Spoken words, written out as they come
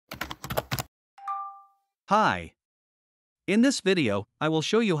Hi. In this video, I will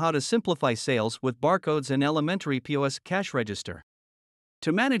show you how to simplify sales with barcodes and Elementary POS cash register.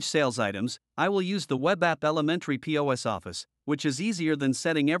 To manage sales items, I will use the web app Elementary POS Office, which is easier than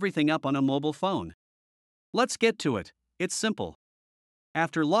setting everything up on a mobile phone. Let's get to it. It's simple.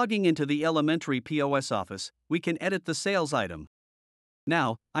 After logging into the Elementary POS Office, we can edit the sales item.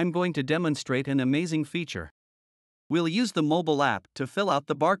 Now, I'm going to demonstrate an amazing feature. We'll use the mobile app to fill out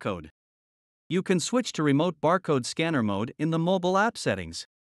the barcode. You can switch to remote barcode scanner mode in the mobile app settings.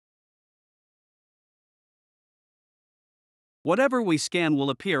 Whatever we scan will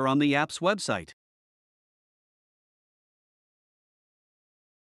appear on the app's website.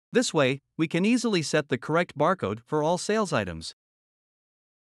 This way, we can easily set the correct barcode for all sales items.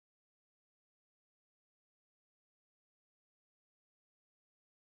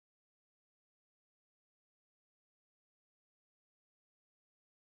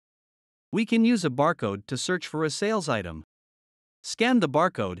 We can use a barcode to search for a sales item. Scan the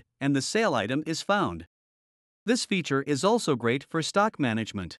barcode, and the sale item is found. This feature is also great for stock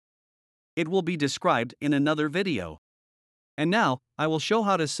management. It will be described in another video. And now, I will show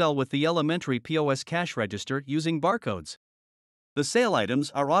how to sell with the Elementary POS cash register using barcodes. The sale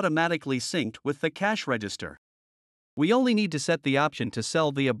items are automatically synced with the cash register. We only need to set the option to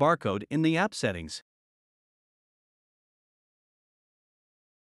sell via barcode in the app settings.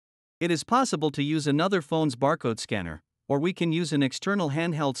 It is possible to use another phone's barcode scanner, or we can use an external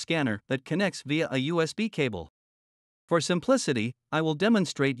handheld scanner that connects via a USB cable. For simplicity, I will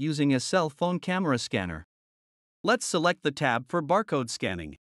demonstrate using a cell phone camera scanner. Let's select the tab for barcode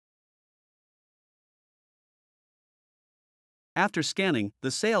scanning. After scanning, the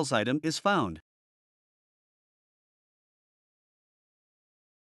sales item is found.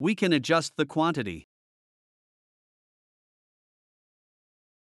 We can adjust the quantity.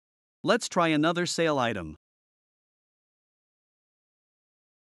 Let's try another sale item.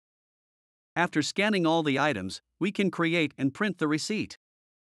 After scanning all the items, we can create and print the receipt.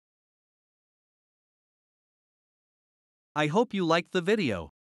 I hope you liked the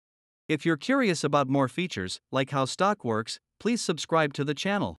video. If you're curious about more features, like how stock works, please subscribe to the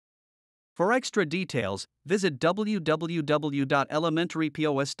channel. For extra details, visit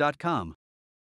www.elementarypos.com.